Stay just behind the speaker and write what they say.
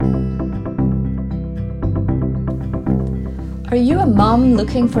Are you a mum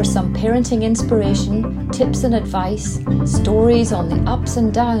looking for some parenting inspiration, tips and advice, stories on the ups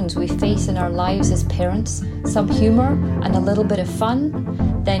and downs we face in our lives as parents, some humour and a little bit of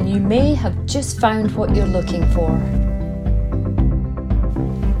fun? Then you may have just found what you're looking for.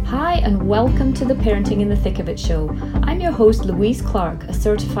 Hi and welcome to the Parenting in the Thick of It show. I'm your host Louise Clark, a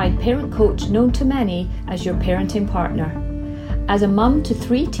certified parent coach known to many as your parenting partner. As a mum to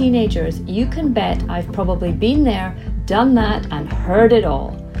 3 teenagers, you can bet I've probably been there, done that and heard it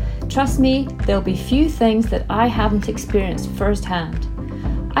all. Trust me, there'll be few things that I haven't experienced firsthand.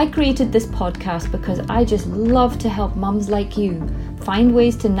 I created this podcast because I just love to help mums like you find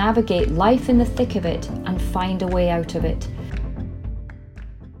ways to navigate life in the thick of it and find a way out of it.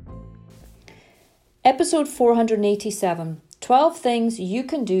 Episode 487, 12 things you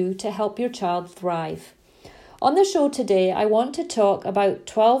can do to help your child thrive. On the show today, I want to talk about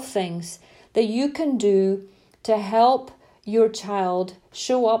 12 things that you can do to help your child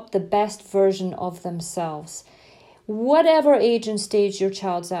show up the best version of themselves. Whatever age and stage your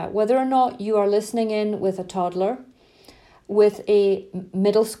child's at, whether or not you are listening in with a toddler, with a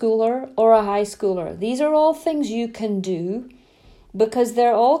middle schooler or a high schooler, these are all things you can do because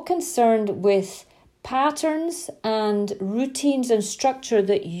they're all concerned with patterns and routines and structure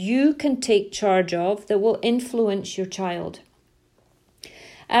that you can take charge of that will influence your child.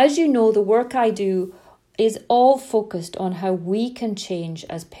 As you know, the work I do is all focused on how we can change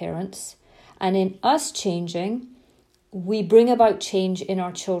as parents. And in us changing, we bring about change in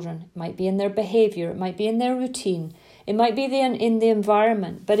our children. It might be in their behavior, it might be in their routine, it might be in the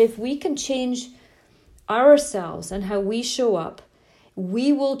environment. But if we can change ourselves and how we show up,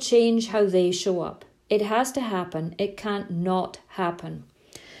 we will change how they show up. It has to happen. It can't not happen.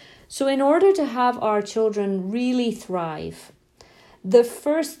 So in order to have our children really thrive, the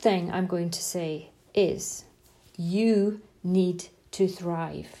first thing I'm going to say is you need to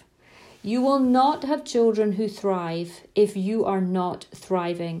thrive. You will not have children who thrive if you are not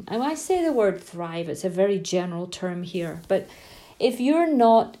thriving. And I say the word thrive, it's a very general term here, but if you're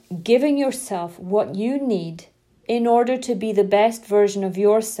not giving yourself what you need in order to be the best version of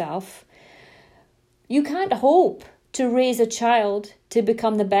yourself, you can't hope to raise a child to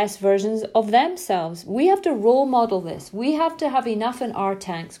become the best versions of themselves. We have to role model this. We have to have enough in our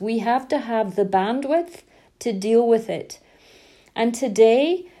tanks. We have to have the bandwidth to deal with it. And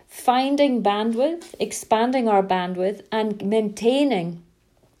today, finding bandwidth, expanding our bandwidth and maintaining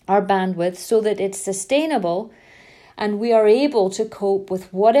our bandwidth so that it's sustainable and we are able to cope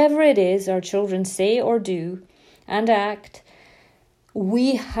with whatever it is our children say or do and act,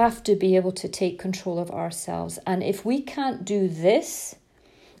 we have to be able to take control of ourselves. And if we can't do this,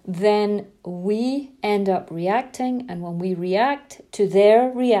 then we end up reacting. And when we react to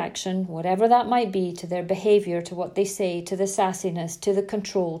their reaction, whatever that might be, to their behavior, to what they say, to the sassiness, to the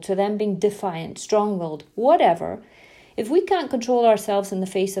control, to them being defiant, strong-willed, whatever, if we can't control ourselves in the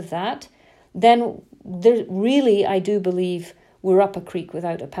face of that, then really, I do believe we're up a creek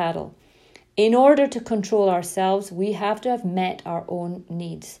without a paddle. In order to control ourselves, we have to have met our own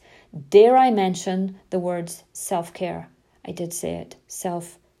needs. Dare I mention the words self-care? I did say it,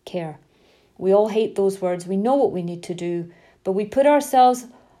 self-care. We all hate those words. We know what we need to do, but we put ourselves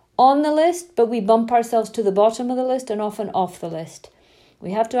on the list, but we bump ourselves to the bottom of the list and often off the list.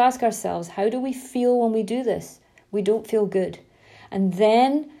 We have to ask ourselves, how do we feel when we do this? We don't feel good. And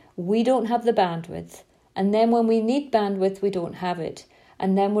then we don't have the bandwidth. And then when we need bandwidth, we don't have it.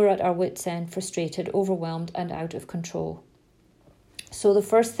 And then we're at our wits' end, frustrated, overwhelmed, and out of control. So the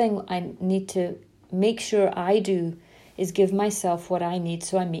first thing I need to make sure I do is give myself what I need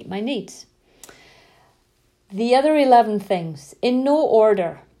so I meet my needs. The other 11 things, in no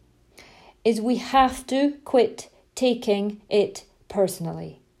order, is we have to quit taking it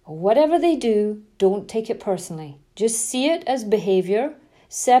personally. Whatever they do, don't take it personally. Just see it as behavior.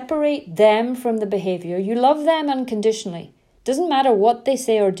 Separate them from the behavior. You love them unconditionally. Doesn't matter what they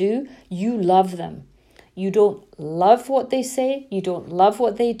say or do, you love them. You don't love what they say, you don't love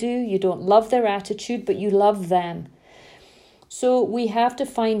what they do, you don't love their attitude, but you love them. So we have to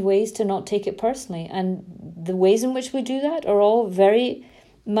find ways to not take it personally. And the ways in which we do that are all very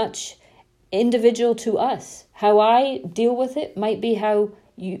much individual to us. How I deal with it might be how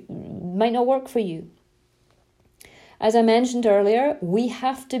you might not work for you. As I mentioned earlier, we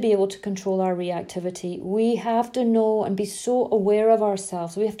have to be able to control our reactivity. We have to know and be so aware of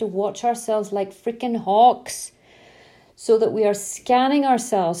ourselves. We have to watch ourselves like freaking hawks so that we are scanning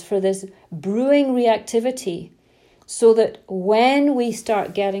ourselves for this brewing reactivity so that when we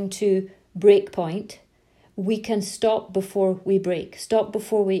start getting to break point, we can stop before we break, stop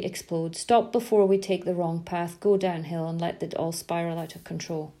before we explode, stop before we take the wrong path, go downhill and let it all spiral out of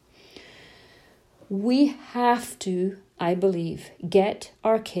control. We have to, I believe, get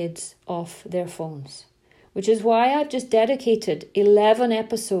our kids off their phones, which is why I've just dedicated 11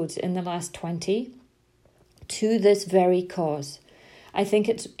 episodes in the last 20 to this very cause. I think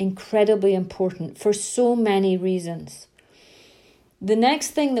it's incredibly important for so many reasons. The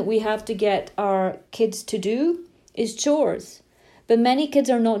next thing that we have to get our kids to do is chores. But many kids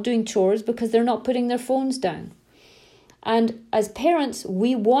are not doing chores because they're not putting their phones down. And as parents,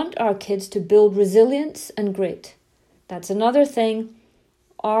 we want our kids to build resilience and grit. That's another thing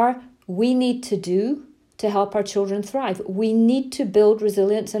we need to do to help our children thrive. We need to build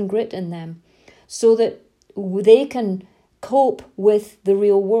resilience and grit in them so that they can cope with the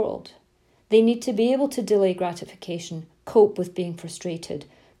real world. They need to be able to delay gratification, cope with being frustrated,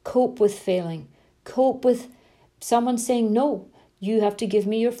 cope with failing, cope with someone saying, no, you have to give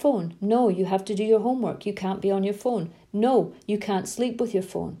me your phone. No, you have to do your homework. You can't be on your phone. No, you can't sleep with your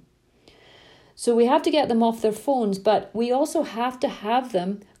phone. So we have to get them off their phones, but we also have to have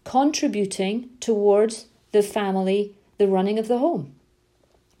them contributing towards the family, the running of the home,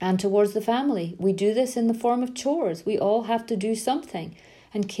 and towards the family. We do this in the form of chores. We all have to do something,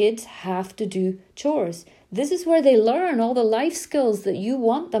 and kids have to do chores. This is where they learn all the life skills that you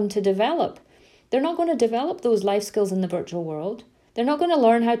want them to develop. They're not going to develop those life skills in the virtual world. They're not going to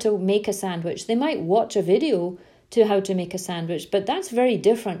learn how to make a sandwich. They might watch a video to how to make a sandwich, but that's very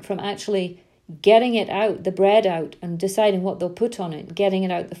different from actually getting it out, the bread out, and deciding what they'll put on it, getting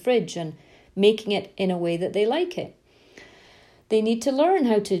it out the fridge and making it in a way that they like it. They need to learn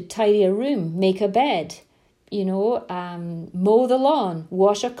how to tidy a room, make a bed, mow the lawn,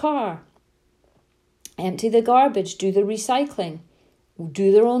 wash a car, empty the garbage, do the recycling,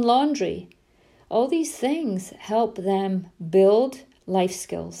 do their own laundry. All these things help them build life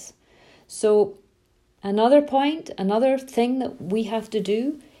skills. So another thing that we have to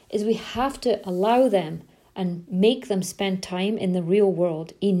do is we have to allow them and make them spend time in the real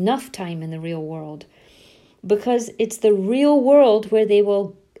world, enough time in the real world, because it's the real world where they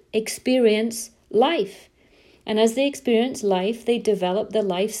will experience life. And as they experience life, they develop the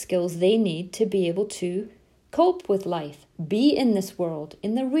life skills they need to be able to cope with life, be in this world,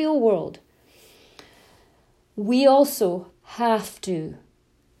 in the real world. We also have to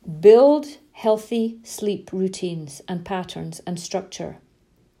build healthy sleep routines and patterns and structure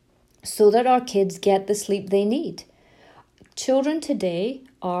so that our kids get the sleep they need. Children today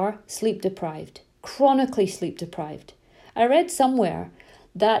are sleep deprived, chronically sleep deprived. I read somewhere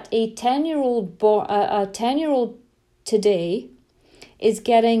that a 10-year-old today is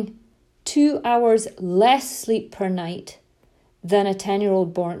getting 2 hours less sleep per night than a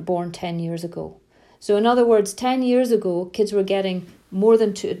 10-year-old born 10 years ago. So in other words, 10 years ago, kids were getting more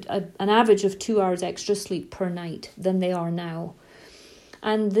than an average of 2 hours extra sleep per night than they are now.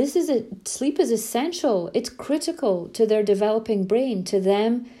 And sleep is essential. It's critical to their developing brain, to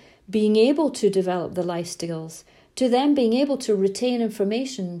them being able to develop the life skills, to them being able to retain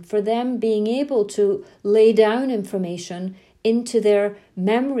information, for them being able to lay down information into their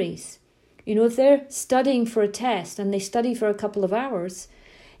memories. If they're studying for a test and they study for a couple of hours,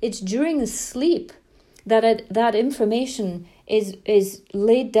 it's during the sleep that information is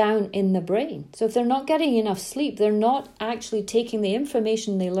laid down in the brain. So if they're not getting enough sleep, they're not actually taking the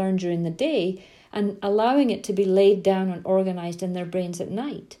information they learn during the day and allowing it to be laid down and organized in their brains at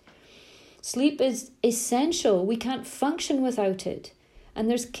night. Sleep is essential. We can't function without it. And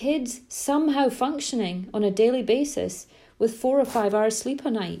there's kids somehow functioning on a daily basis with 4 or 5 hours sleep a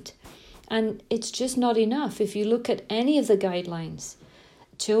night. And it's just not enough. If you look at any of the guidelines,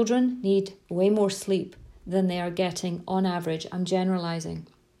 children need way more sleep than they are getting on average. I'm generalizing.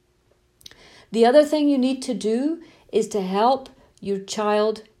 The other thing you need to do is to help your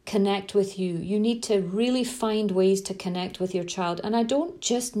child connect with you. You need to really find ways to connect with your child. And I don't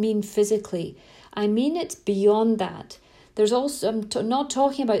just mean physically. I mean it's beyond that. There's also, I'm not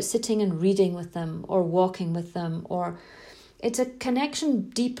talking about sitting and reading with them or walking with them, or it's a connection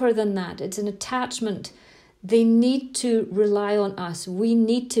deeper than that. It's an attachment. They need to rely on us. We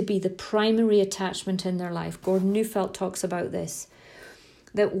need to be the primary attachment in their life. Gordon Neufeld talks about this,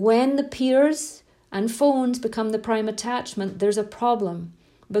 that when the peers and phones become the prime attachment, there's a problem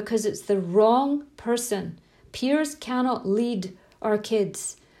because it's the wrong person. Peers cannot lead our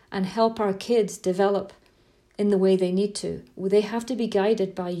kids and help our kids develop in the way they need to. They have to be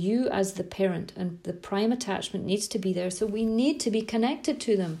guided by you as the parent, and the prime attachment needs to be there. So we need to be connected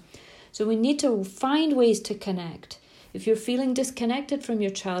to them. So we need to find ways to connect. If you're feeling disconnected from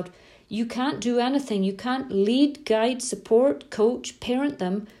your child, You can't do anything. You can't lead, guide, support, coach, parent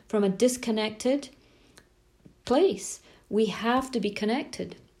them from a disconnected place. We have to be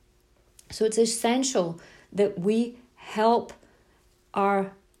connected. So it's essential that we help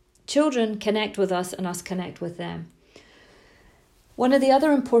our children connect with us and us connect with them. One of the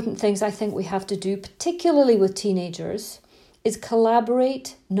other important things I think we have to do, particularly with teenagers, is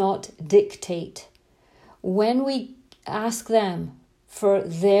collaborate, not dictate. When we ask them for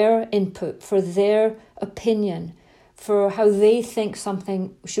their input, for their opinion, for how they think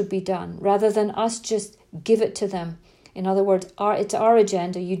something should be done, rather than us just give it to them. In other words, it's our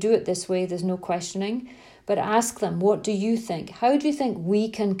agenda, you do it this way, there's no questioning. But ask them, what do you think? How do you think we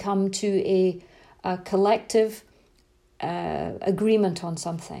can come to a collective agreement on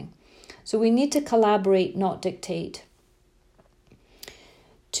something? So we need to collaborate, not dictate.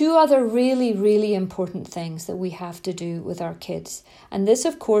 Two other really, really important things that we have to do with our kids. And this,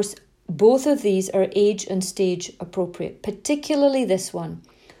 of course, both of these are age and stage appropriate, particularly this one.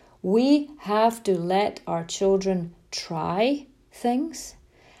 We have to let our children try things,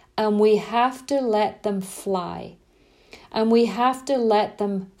 and we have to let them fly, and we have to let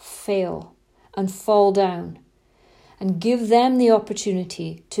them fail and fall down, and give them the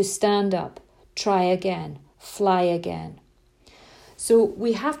opportunity to stand up, try again, fly again. So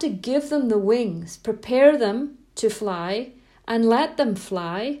we have to give them the wings, prepare them to fly, and let them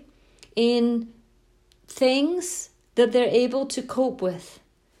fly in things that they're able to cope with.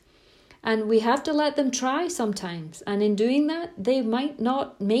 And we have to let them try sometimes. And in doing that, they might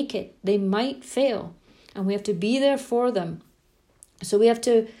not make it. They might fail. And we have to be there for them. So we have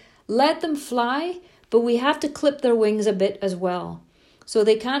to let them fly, but we have to clip their wings a bit as well. So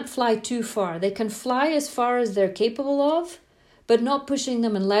they can't fly too far. They can fly as far as they're capable of, but not pushing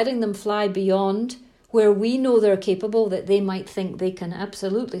them and letting them fly beyond where we know they're capable, that they might think they can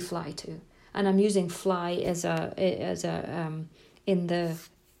absolutely fly to. And I'm using fly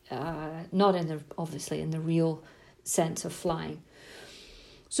not in the real sense of flying.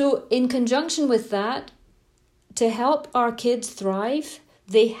 So in conjunction with that, to help our kids thrive,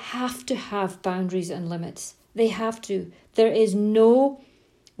 they have to have boundaries and limits. They have to. There is no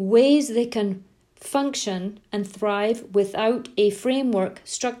ways they can function and thrive without a framework,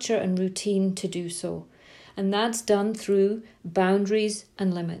 structure and routine to do so. And that's done through boundaries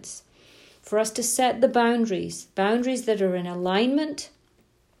and limits. For us to set the boundaries that are in alignment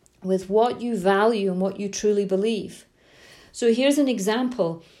with what you value and what you truly believe. So here's an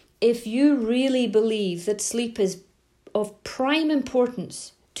example. If you really believe that sleep is of prime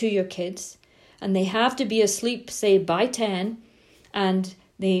importance to your kids, and they have to be asleep, say, by 10, and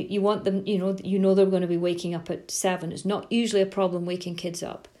you want them, they're going to be waking up at 7. It's not usually a problem waking kids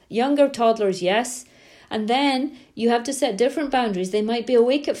up. Younger toddlers, yes. And then you have to set different boundaries. They might be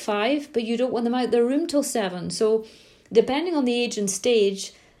awake at 5, but you don't want them out of their room till 7. So depending on the age and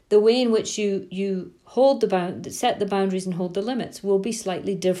stage, the way in which you set the boundaries and hold the limits will be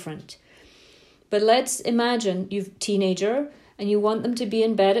slightly different. But let's imagine you've a teenager and you want them to be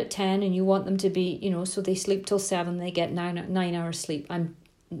in bed at 10 and you want them to be, so they sleep till 7, they get 9 hours sleep. I'm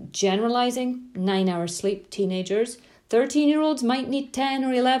generalizing, 9 hours sleep, teenagers. 13-year-olds might need 10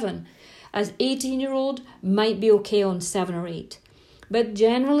 or 11. As 18-year-old might be okay on 7 or 8. But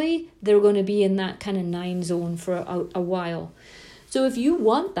generally, they're going to be in that kind of 9 zone for a while. So if you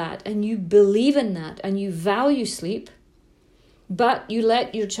want that and you believe in that and you value sleep, but you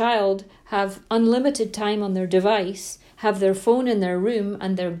let your child have unlimited time on their device, have their phone in their room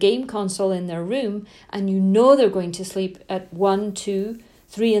and their game console in their room, and you know they're going to sleep at 1, 2,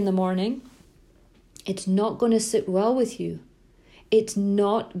 3 in the morning, it's not going to sit well with you. It's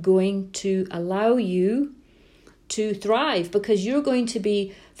not going to allow you to thrive, because you're going to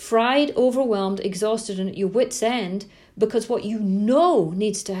be fried, overwhelmed, exhausted, and at your wit's end, because what you know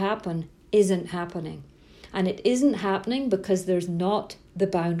needs to happen isn't happening. And it isn't happening because there's not the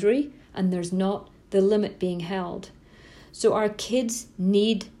boundary and there's not the limit being held. So our kids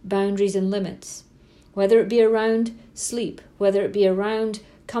need boundaries and limits, whether it be around sleep, whether it be around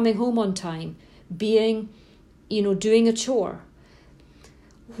coming home on time, being, doing a chore,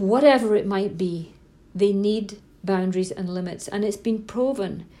 whatever it might be, they need boundaries and limits. And it's been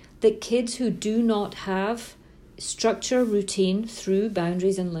proven that kids who do not have structure, routine through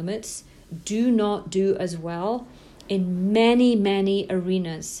boundaries and limits do not do as well in many, many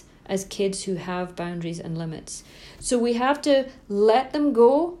arenas as kids who have boundaries and limits. So we have to let them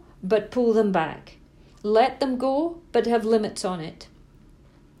go, but pull them back. Let them go, but have limits on it.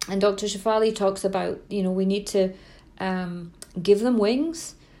 And Dr. Shefali talks about, we need to give them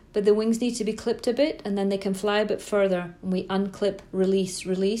wings, but the wings need to be clipped a bit, and then they can fly a bit further. And we unclip,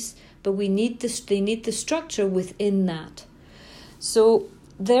 release, but they need the structure within that. So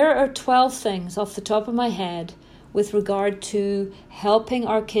there are 12 things off the top of my head with regard to helping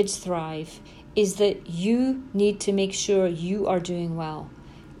our kids thrive, is that you need to make sure you are doing well.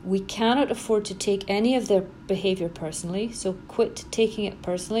 We cannot afford to take any of their behavior personally, so quit taking it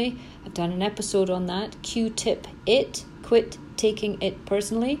personally. I've done an episode on that. Q-tip it, quit taking it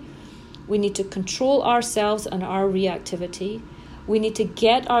personally. We need to control ourselves and our reactivity. We need to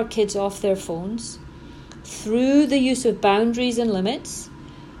get our kids off their phones through the use of boundaries and limits.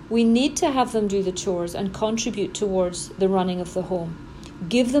 We need to have them do the chores and contribute towards the running of the home.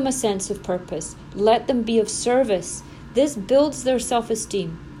 Give them a sense of purpose. Let them be of service. This builds their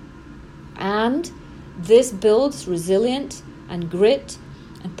self-esteem. And this builds resilience and grit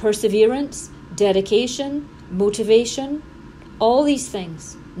and perseverance, dedication, motivation, all these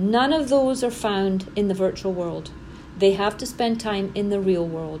things. None of those are found in the virtual world. They have to spend time in the real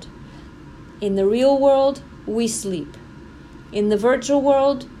world. In the real world, we sleep. In the virtual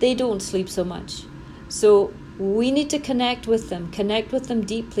world, they don't sleep so much. So we need to connect with them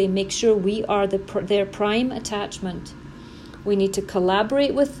deeply, make sure we are their prime attachment. We need to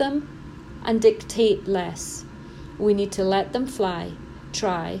collaborate with them and dictate less. We need to let them fly,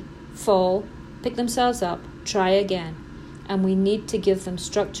 try, fall, pick themselves up, try again. And we need to give them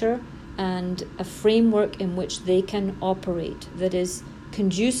structure and a framework in which they can operate that is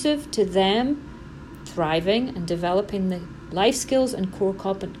conducive to them thriving and developing the life skills and core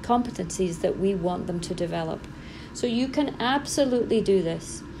competencies that we want them to develop. So you can absolutely do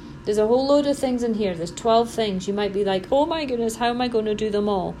this. There's a whole load of things in here. There's 12 things. You might be like, oh my goodness, how am I going to do them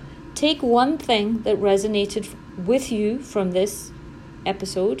all? Take one thing that resonated with you from this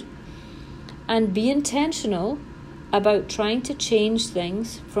episode and be intentional about trying to change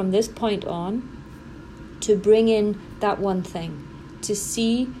things from this point on to bring in that one thing, to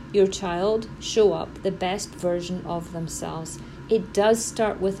see your child show up the best version of themselves. It does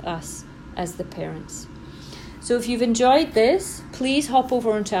start with us as the parents. So if you've enjoyed this, please hop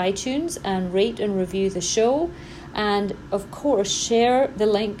over onto iTunes and rate and review the show. And of course, share the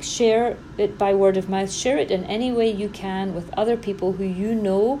link, share it by word of mouth, share it in any way you can with other people who you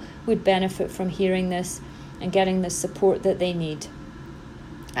know would benefit from hearing this and getting the support that they need.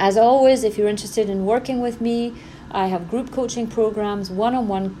 As always, if you're interested in working with me, I have group coaching programs,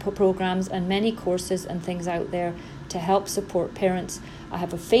 one-on-one programs, and many courses and things out there to help support parents. I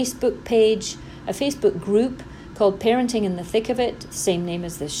have a Facebook page, a Facebook group called Parenting in the Thick of It, same name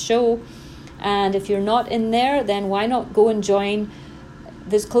as this show. And if you're not in there, then why not go and join?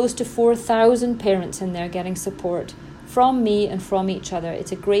 There's close to 4,000 parents in there getting support from me and from each other.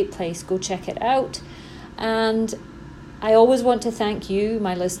 It's a great place. Go check it out. And I always want to thank you,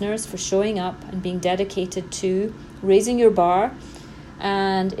 my listeners, for showing up and being dedicated to raising your bar.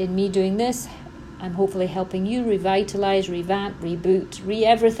 And in me doing this, I'm hopefully helping you revitalize, revamp, reboot,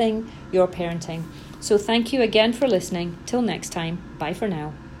 re-everything your parenting. So thank you again for listening. Till next time, bye for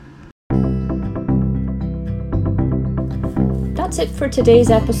now. That's it for today's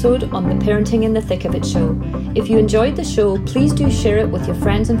episode on the Parenting in the Thick of It show. If you enjoyed the show, please do share it with your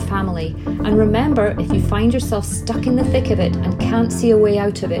friends and family. And remember, if you find yourself stuck in the thick of it and can't see a way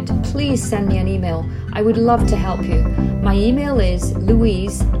out of it, please send me an email. I would love to help you. My email is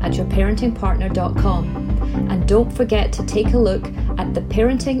louise@yourparentingpartner.com. And don't forget to take a look at the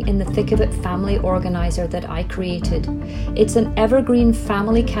Parenting in the Thick of It family organizer that I created. It's an evergreen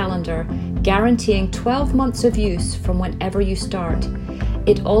family calendar guaranteeing 12 months of use from whenever you start.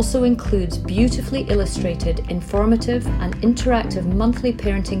 It also includes beautifully illustrated, informative and interactive monthly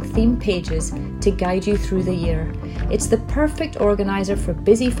parenting theme pages to guide you through the year. It's the perfect organizer for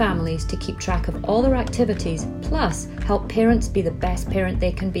busy families to keep track of all their activities, plus help parents be the best parent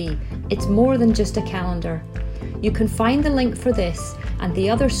they can be. It's more than just a calendar. You can find the link for this and the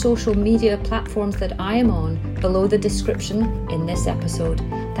other social media platforms that I am on below the description in this episode.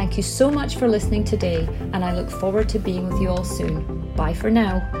 Thank you so much for listening today, and I look forward to being with you all soon. Bye for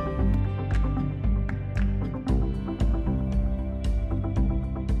now.